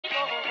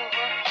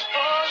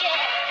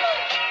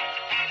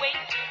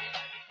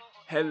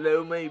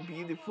Hello my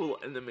beautiful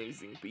and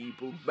amazing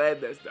people,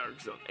 badass Dark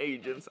Zone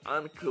agents,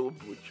 Uncle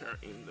Butcher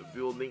in the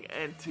building,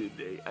 and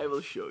today I will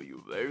show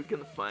you where you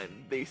can find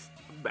this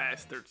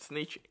bastard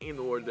snitch in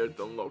order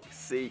to unlock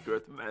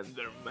secret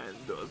vendor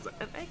Mendoza.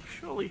 And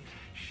actually,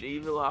 she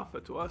will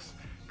offer to us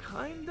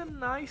kinda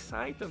nice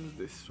items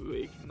this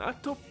week,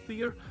 not top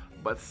tier,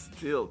 but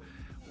still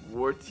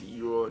worth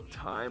your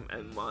time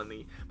and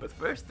money. But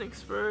first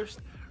things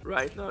first,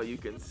 right now you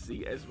can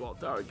see as well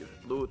target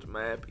loot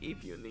map.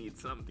 If you need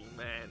something,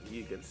 man,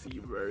 you can see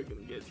where you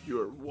can get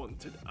your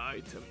wanted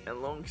item.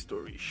 And long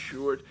story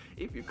short,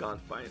 if you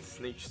can't find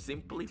Snitch,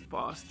 simply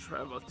fast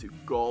travel to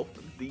Golf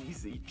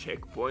DZ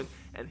checkpoint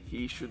and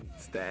he should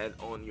stand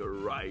on your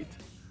right.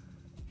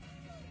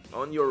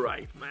 On your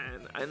right,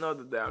 man. I know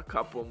that there are a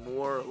couple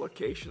more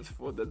locations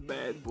for that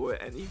bad boy,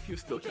 and if you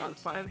still can't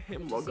find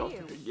him, log out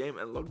of the game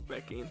and log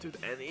back into it.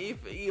 And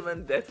if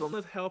even that will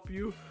not help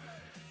you,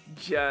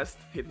 just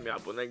hit me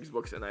up on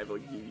Xbox and I will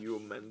give you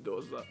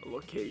Mendoza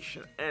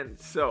location. And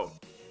so,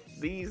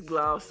 these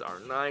gloves are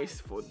nice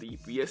for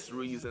DPS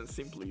reasons.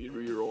 Simply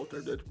reroll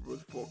that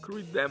for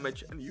crit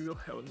damage and you will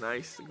have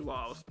nice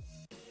gloves.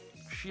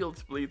 Shield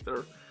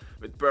splitter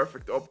with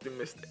Perfect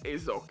Optimist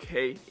is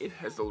okay, it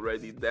has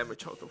already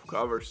damage out of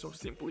cover, so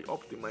simply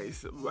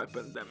optimize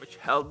weapon damage.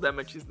 Health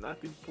damage is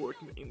not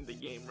important in the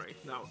game right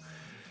now.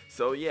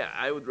 So yeah,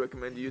 I would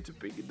recommend you to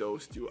pick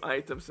those two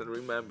items, and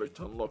remember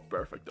to unlock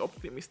Perfect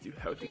Optimist you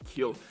have to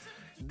kill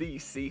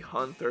DC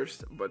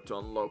Hunters, but to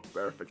unlock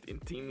Perfect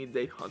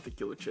Intimidate Hunter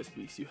Killer chest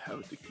piece you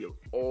have to kill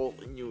all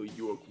New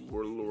York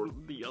Warlord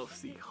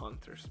DLC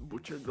Hunters.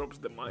 Butcher drops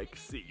the mic,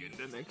 see you in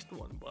the next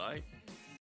one, bye.